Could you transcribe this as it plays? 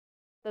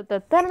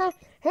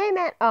Hey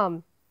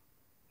man,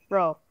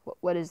 bro,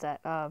 what is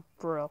that?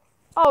 For real?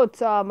 Oh, it's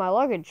my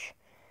luggage.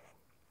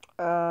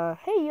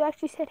 Hey, you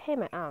actually said hey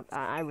man.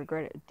 I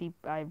regret it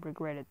I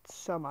regret it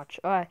so much.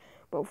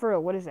 But for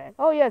real, what is that?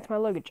 Oh yeah, it's my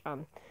luggage.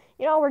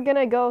 We're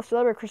gonna go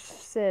celebrate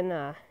Christmas in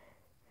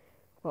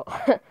well,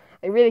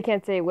 I really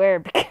can't say where.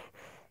 Because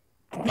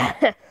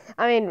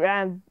I mean,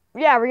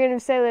 yeah, we're gonna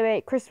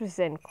celebrate Christmas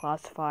in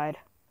classified.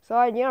 So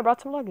I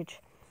brought some luggage.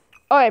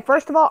 Okay,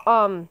 first of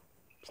all,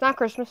 it's not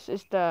Christmas.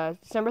 It's the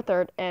December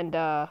 3rd, and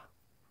I'm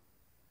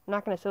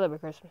not gonna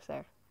celebrate Christmas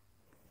there.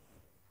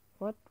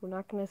 What? We're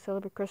not gonna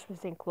celebrate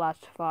Christmas in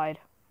classified.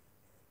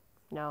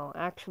 No,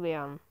 actually,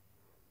 uh,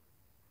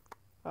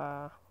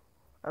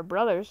 our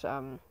brothers,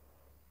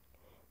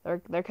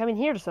 they're coming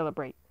here to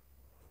celebrate.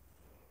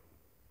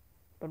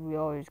 But we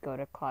always go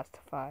to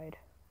classified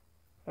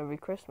every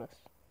Christmas.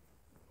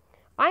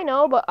 I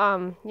know, but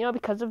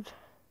because of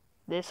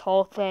this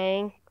whole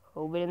thing,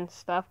 COVID and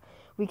stuff,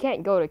 we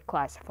can't go to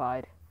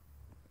classified.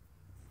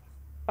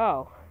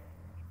 Oh,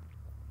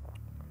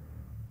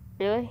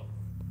 really?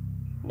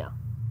 No.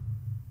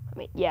 I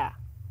mean, yeah.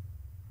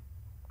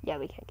 Yeah,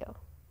 we can't go.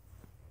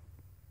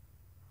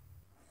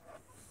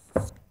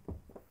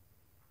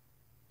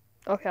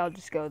 Okay, I'll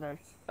just go then.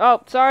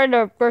 Oh, sorry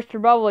to burst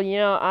your bubble.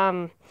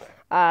 I'm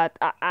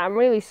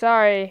really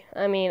sorry.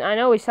 I mean, I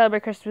know we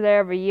celebrate Christmas there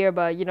every year,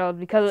 but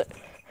because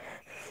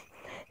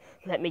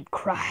let me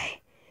cry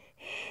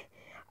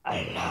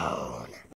alone.